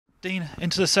Dean,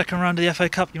 into the second round of the FA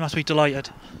Cup, you must be delighted.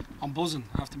 I'm buzzing,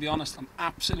 I have to be honest. I'm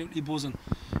absolutely buzzing.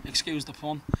 Excuse the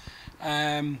pun.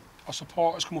 Our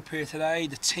supporters come up here today,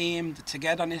 the team, the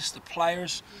togetherness, the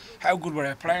players. How good were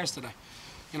our players today?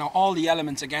 You know, all the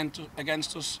elements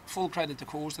against us. Full credit to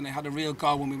Curzon. They had a real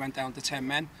go when we went down to 10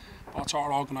 men. But I thought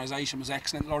our organisation was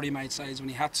excellent. Laurie made saves when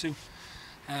he had to.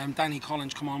 Danny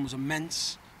Collins come on was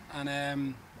immense. And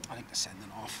I think they're sending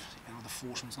off. You know, the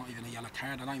first one's not even a yellow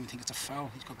card. I don't even think it's a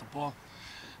foul. He's got the ball.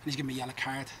 And he's giving me a yellow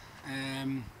card. Yeah,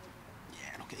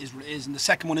 look, it is what it is. And the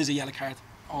second one is a yellow card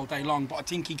all day long. But I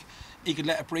think he could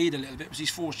let it breathe a little bit. It was his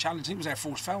first challenge. I think it was our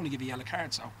first foul and he gave a yellow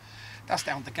card. So that's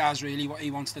down to Gaz, really, what he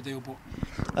wants to do.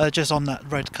 But just on that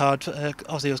red card,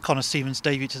 obviously it was Connor Stevens'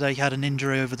 debut today. He had an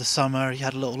injury over the summer. He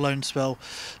had a little loan spell.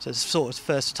 So it's sort of his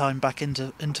first time back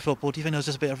into football. Do you think there was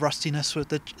just a bit of rustiness with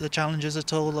the challenges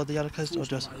at all, or the yellow cards? Or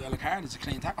just... a yellow card, it's a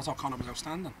clean tackle. I thought Connor was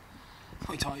outstanding.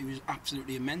 I thought he was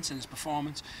absolutely immense in his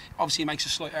performance. Obviously he makes a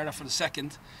slight error for the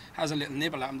second, has a little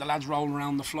nibble at him. The lad's rolling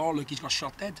around the floor like he's got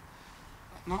shot dead.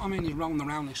 You know what I mean? He's rolling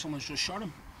around like someone's just shot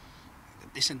him.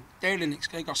 Listen,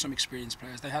 they got some experienced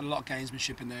players. They had a lot of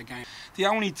gamesmanship in their game. The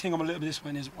only thing I'm a little bit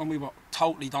disappointed is when we were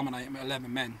totally dominating with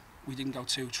 11 men, we didn't go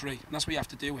 2-3, and that's what you have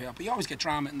to do here. But you always get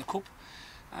drama in the cup,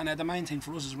 and the main thing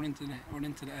for us is we're into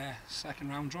the second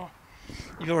round draw.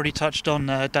 You've already touched on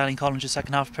Danny Collins'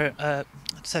 second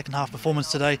half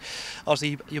performance today.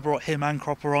 Obviously, you brought him and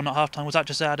Cropper on at half time. Was that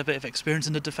just to add a bit of experience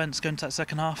in the defence going to that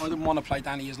second half? I didn't want to play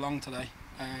Danny as long today.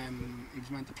 He was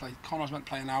meant to play. Connor was meant to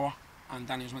play an hour, and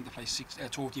Danny was meant to play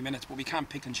 20 minutes. But we can't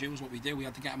pick and choose what we do. We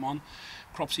had to get him on.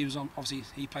 Cropsy was on. Obviously,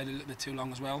 he played a little bit too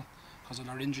long as well because of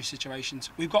our injury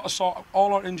situations. We've got to sort.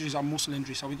 All our injuries are muscle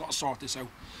injuries, so we've got to sort this out.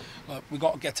 We've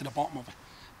got to get to the bottom of it.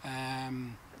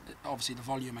 Obviously the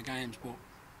volume of games, but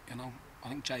you know, I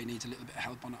think Jay needs a little bit of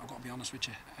help on it. I've got to be honest with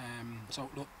you. So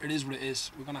look, it is what it is.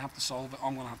 We're going to have to solve it.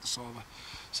 I'm going to have to solve it.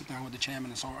 Sit down with the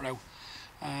chairman and sort it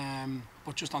out.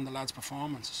 But just on the lads'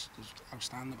 performance, it was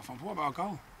outstanding performance. What about our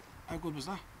goal? How good was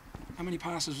that? How many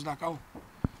passes was that goal?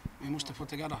 We must have put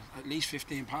together at least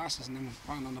 15 passes and then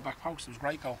banged on the back post. It was a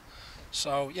great goal.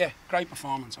 So yeah, great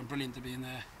performance. I'm brilliant to be in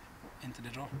there. Into the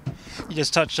draw. You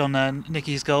just touched on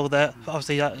Nicky's goal there.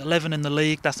 Obviously 11 in the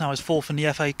league, that's now his 4th in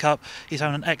the FA Cup. He's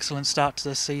having an excellent start to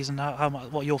this season.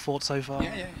 What are your thoughts so far?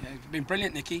 Yeah, it's been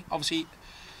brilliant, Nicky. Obviously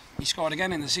he scored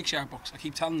again in the 6-yard box. I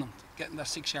keep telling them, get in that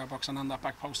 6-yard box and on that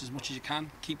back post as much as you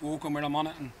can. Keep working with him on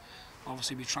it, and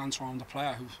obviously we transformed the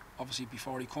player who obviously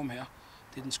before he come here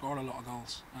didn't score a lot of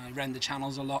goals. He ran the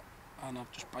channels a lot, and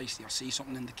I've just basically I see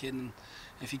something in the kid, and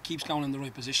if he keeps going in the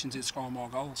right positions he'll score more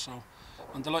goals. So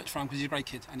I'm delighted for him because he's a great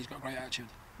kid and he's got a great attitude.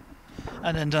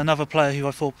 And then another player who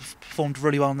I thought performed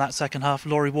really well in that second half,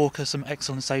 Laurie Walker, some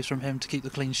excellent saves from him to keep the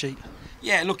clean sheet.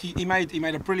 Yeah, look, he made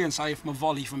a brilliant save from a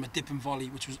volley, from a dipping volley,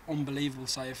 which was an unbelievable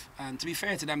save. And to be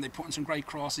fair to them, they put in some great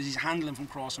crosses. His handling from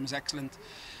Curzon was excellent,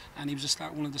 and he was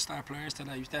one of the star players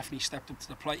today. He's definitely stepped up to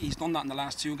the plate. He's done that in the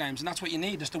last 2 games, and that's what you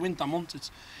need. It's the winter month.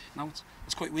 It's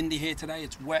quite windy here today.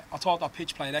 It's wet. I thought our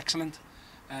pitch played excellent.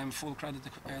 Full credit to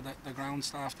the ground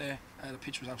staff there. The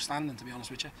pitch was outstanding, to be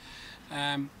honest with you.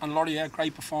 And Laurie, yeah,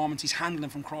 great performance. His handling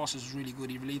from crosses was really good.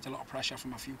 He relieved a lot of pressure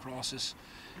from a few crosses.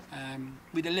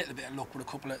 We had a little bit of luck with a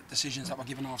couple of decisions that were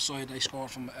given offside. They scored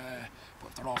from, but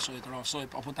if they're offside, they're offside.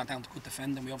 But I put that down to good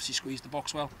defending. We obviously squeezed the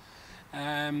box well.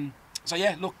 So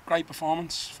yeah, look, great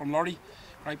performance from Laurie.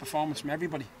 Great performance from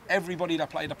everybody. Everybody that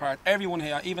played a part. Everyone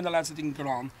here, even the lads that didn't get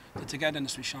on, the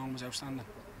togetherness we've shown was outstanding.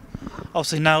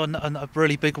 Obviously now a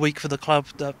really big week for the club.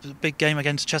 The big game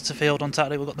against Chesterfield on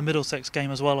Saturday. We've got the Middlesex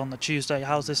game as well on the Tuesday.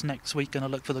 How's this next week going to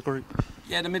look for the group?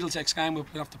 Yeah, the Middlesex game, we'll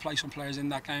have to play some players in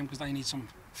that game because they need some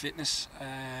fitness,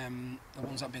 the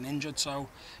ones that have been injured. So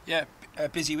yeah, a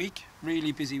busy week,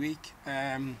 really busy week,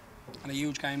 and a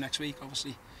huge game next week.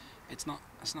 Obviously it's not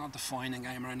a defining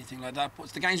game or anything like that, but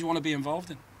it's the games you want to be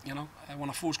involved in. You know, when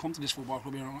I first come to this football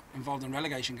club, we were involved in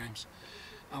relegation games.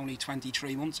 Only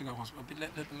 23 months ago, a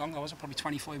bit longer, was it? Probably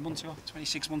 25 months ago,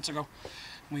 26 months ago.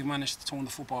 And we've managed to turn the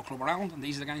football club around, and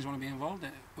these are the games we want to be involved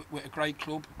in. With a great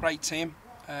club, great team,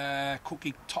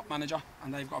 Cookie top manager,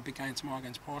 and they've got a big game tomorrow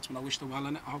against Portsmouth. I wish them well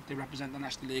in it. I hope they represent the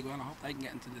National League well. I hope they can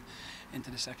get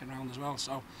into the second round as well.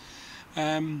 So,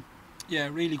 yeah,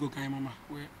 really good game,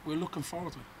 we're looking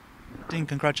forward to it. Dean,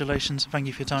 congratulations. Thank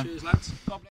you for your time. Cheers, lads.